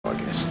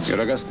Your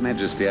August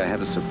Majesty, I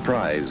have a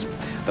surprise.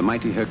 The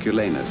mighty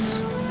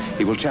Herculanus.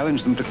 He will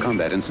challenge them to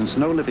combat, and since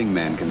no living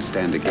man can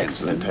stand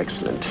against them...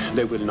 Excellent.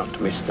 They will not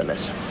miss the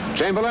lesson.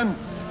 Chamberlain,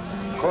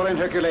 call in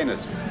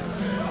Herculanus.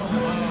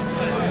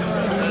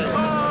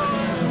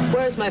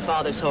 Where's my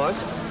father's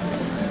horse?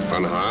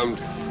 Unharmed,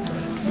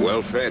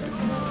 well fed.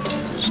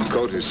 His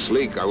coat is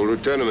sleek. I will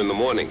return him in the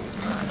morning.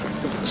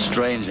 A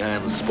strange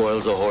hand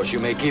spoils a horse. You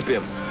may keep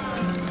him.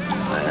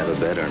 I have a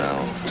better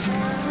now.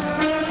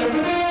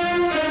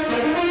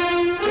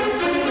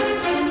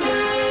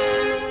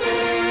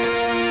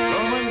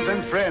 Romans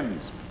and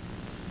friends,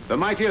 the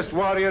mightiest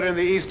warrior in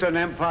the Eastern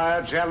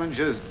Empire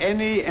challenges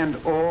any and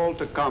all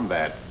to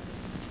combat.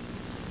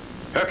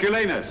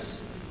 Herculanus.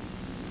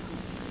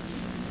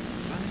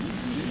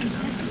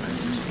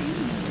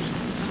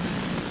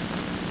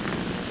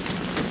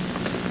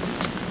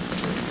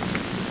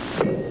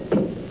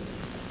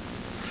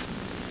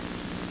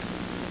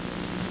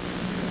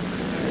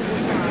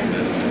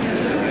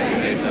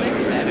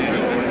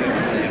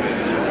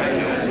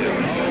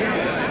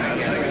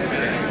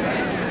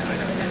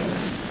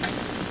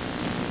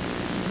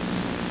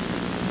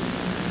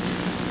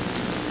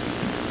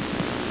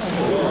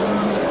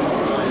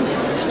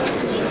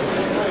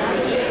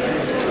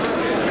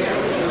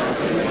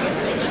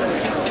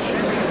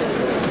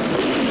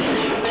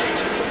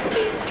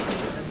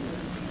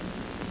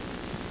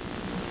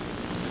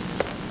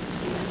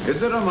 Is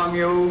there among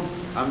you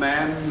a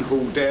man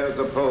who dares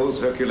oppose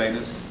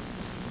Herculanus?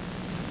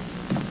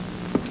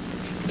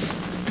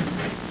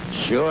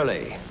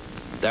 Surely,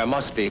 there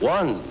must be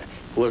one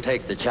who will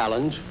take the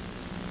challenge.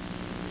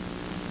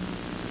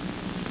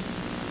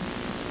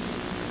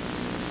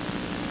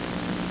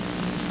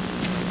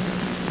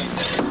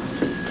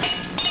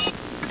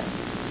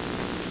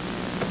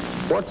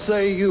 What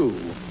say you,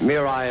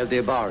 Mirai of the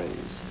Abaris?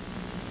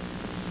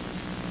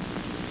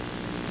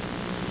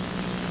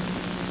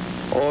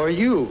 Or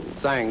you,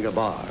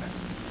 Zangabar?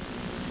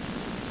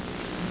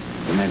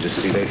 Your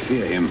Majesty, they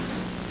fear him.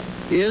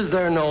 Is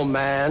there no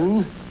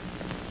man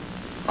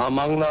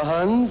among the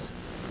Huns?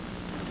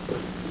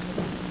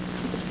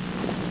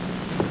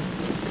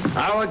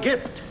 Our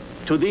gift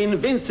to the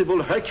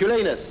invincible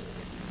Herculanus.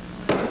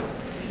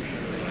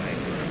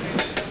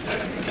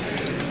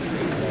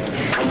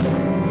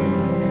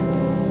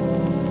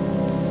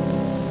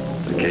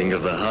 The king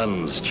of the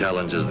Huns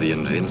challenges the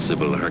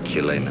invincible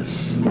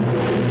Herculanus.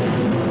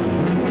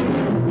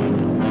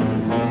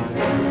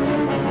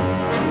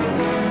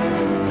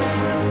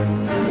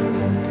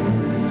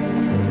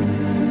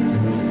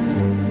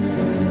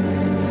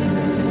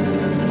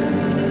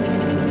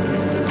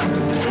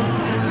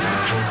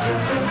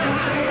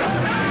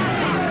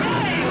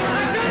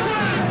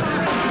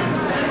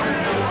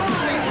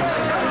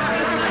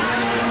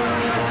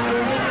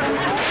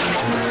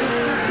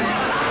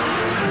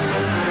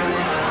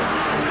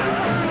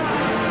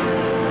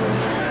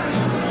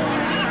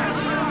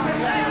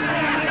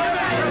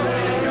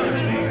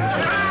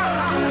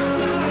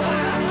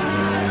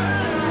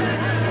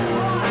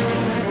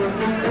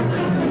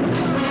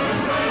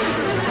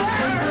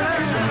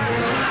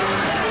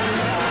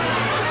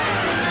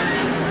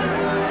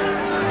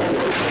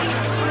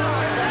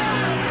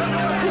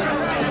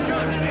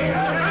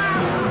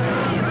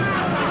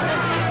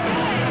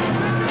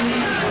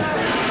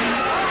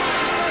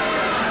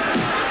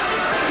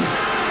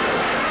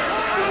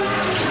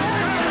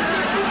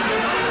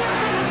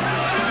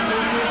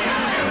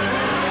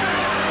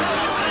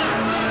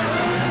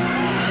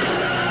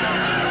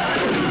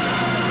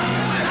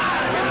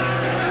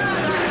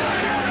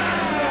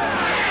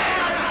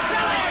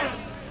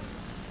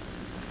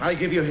 I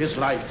give you his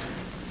life.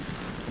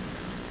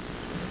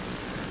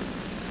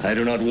 I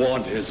do not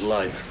want his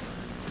life.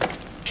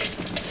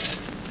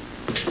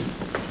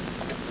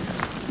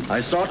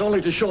 I sought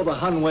only to show the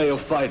Hun way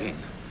of fighting,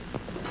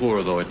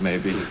 poor though it may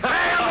be.